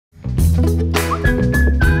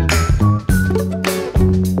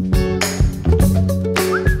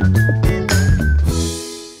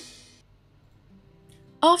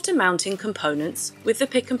After mounting components with the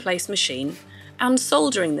pick and place machine and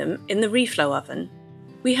soldering them in the reflow oven,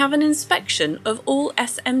 we have an inspection of all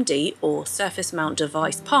SMD or surface mount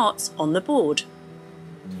device parts on the board.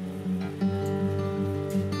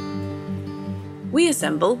 We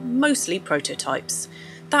assemble mostly prototypes.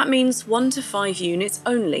 That means 1 to 5 units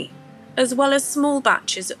only, as well as small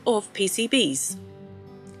batches of PCBs.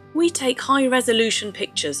 We take high-resolution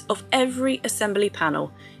pictures of every assembly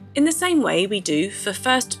panel in the same way we do for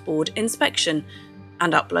first board inspection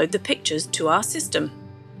and upload the pictures to our system.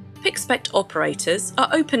 PixPect operators are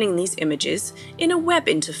opening these images in a web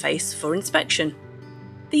interface for inspection.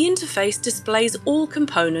 The interface displays all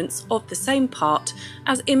components of the same part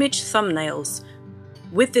as image thumbnails.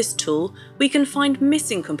 With this tool, we can find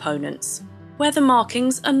missing components, where the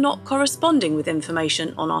markings are not corresponding with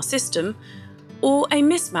information on our system, or a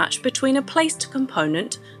mismatch between a placed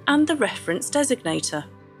component and the reference designator.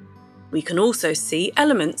 We can also see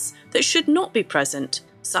elements that should not be present,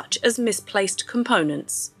 such as misplaced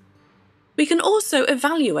components. We can also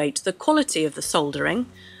evaluate the quality of the soldering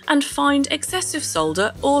and find excessive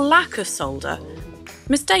solder or lack of solder.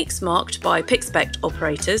 Mistakes marked by PixPect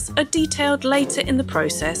operators are detailed later in the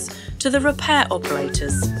process to the repair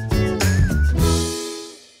operators.